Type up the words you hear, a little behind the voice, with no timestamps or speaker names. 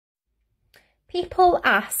People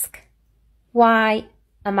ask, why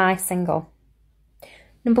am I single?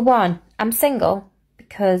 Number one, I'm single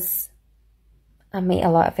because I meet a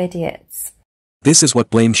lot of idiots. This is what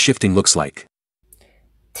blame shifting looks like.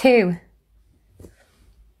 2,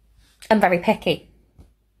 I'm very picky.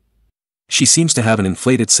 She seems to have an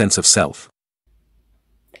inflated sense of self.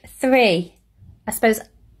 3,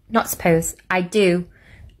 I do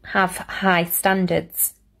have high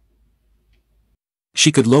standards.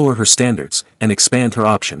 She could lower her standards and expand her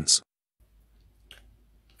options.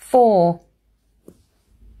 4,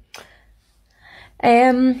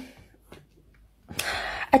 I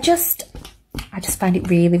just find it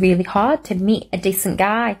really, really hard to meet a decent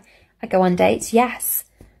guy. I go on dates, yes,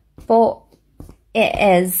 but it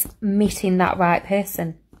is meeting that right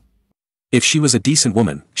person. If she was a decent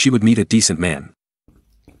woman, she would meet a decent man.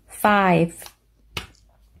 5,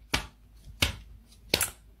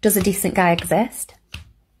 does a decent guy exist?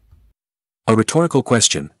 A rhetorical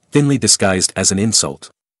question, thinly disguised as an insult.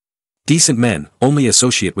 Decent men only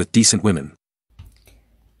associate with decent women.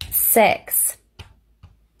 6,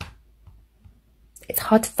 it's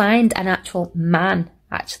hard to find an actual man,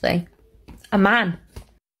 actually. A man.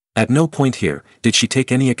 At no point here did she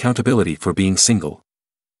take any accountability for being single.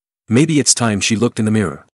 Maybe it's time she looked in the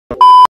mirror.